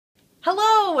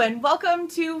Hello and welcome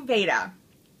to VEDA.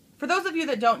 For those of you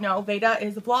that don't know, VEDA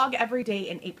is a vlog every day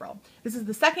in April. This is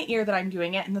the second year that I'm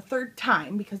doing it and the third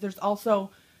time because there's also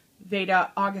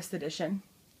VEDA August edition.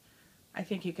 I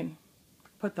think you can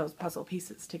put those puzzle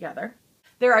pieces together.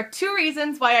 There are two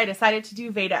reasons why I decided to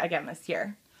do VEDA again this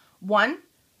year. One,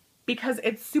 because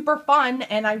it's super fun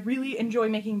and I really enjoy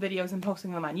making videos and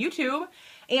posting them on YouTube.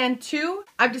 And two,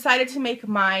 I've decided to make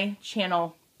my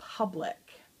channel public.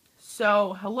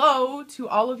 So hello to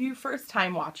all of you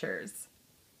first-time watchers.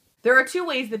 There are two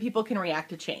ways that people can react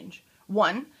to change.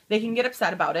 One, they can get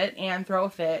upset about it and throw a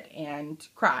fit and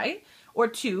cry. Or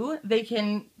two, they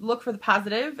can look for the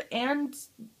positive and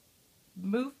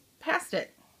move past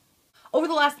it. Over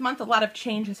the last month, a lot of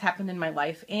change has happened in my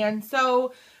life, and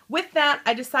so with that,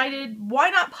 I decided why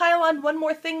not pile on one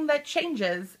more thing that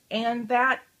changes, and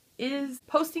that is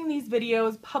posting these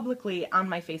videos publicly on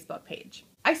my Facebook page.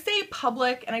 I say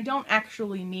public, and I don't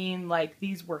actually mean like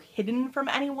these were hidden from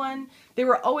anyone. They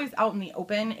were always out in the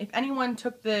open. If anyone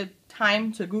took the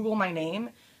time to Google my name,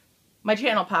 my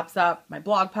channel pops up, my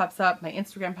blog pops up, my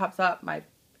Instagram pops up,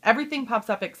 everything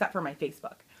pops up except for my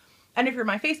Facebook. And if you're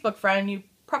my Facebook friend, you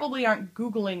probably aren't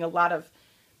Googling a lot of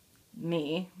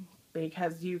me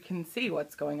because you can see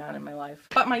what's going on in my life.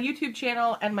 But my YouTube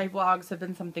channel and my vlogs have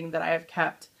been something that I have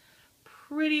kept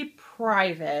pretty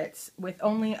private, with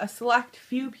only a select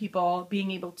few people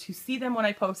being able to see them when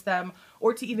I post them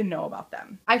or to even know about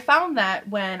them. I found that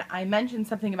when I mention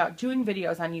something about doing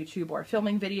videos on YouTube or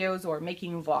filming videos or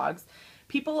making vlogs,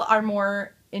 people are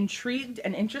more intrigued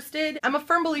and interested. I'm a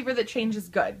firm believer that change is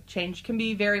good. Change can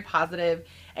be very positive,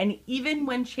 and even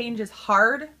when change is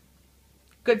hard,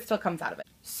 good still comes out of it.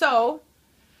 So,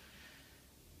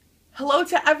 hello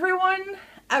to everyone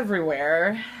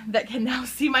everywhere that can now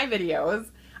see my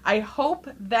videos. I hope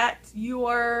that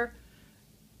you're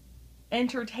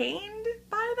entertained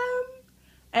by them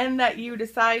and that you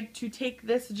decide to take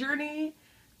this journey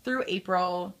through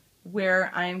April where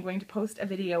I'm going to post a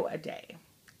video a day.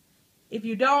 If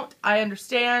you don't, I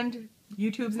understand.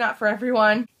 YouTube's not for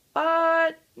everyone,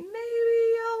 but maybe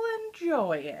you'll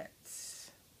enjoy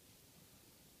it.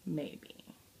 Maybe.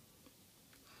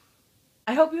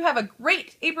 I hope you have a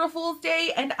great April Fool's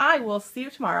Day, and I will see you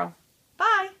tomorrow.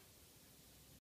 Bye!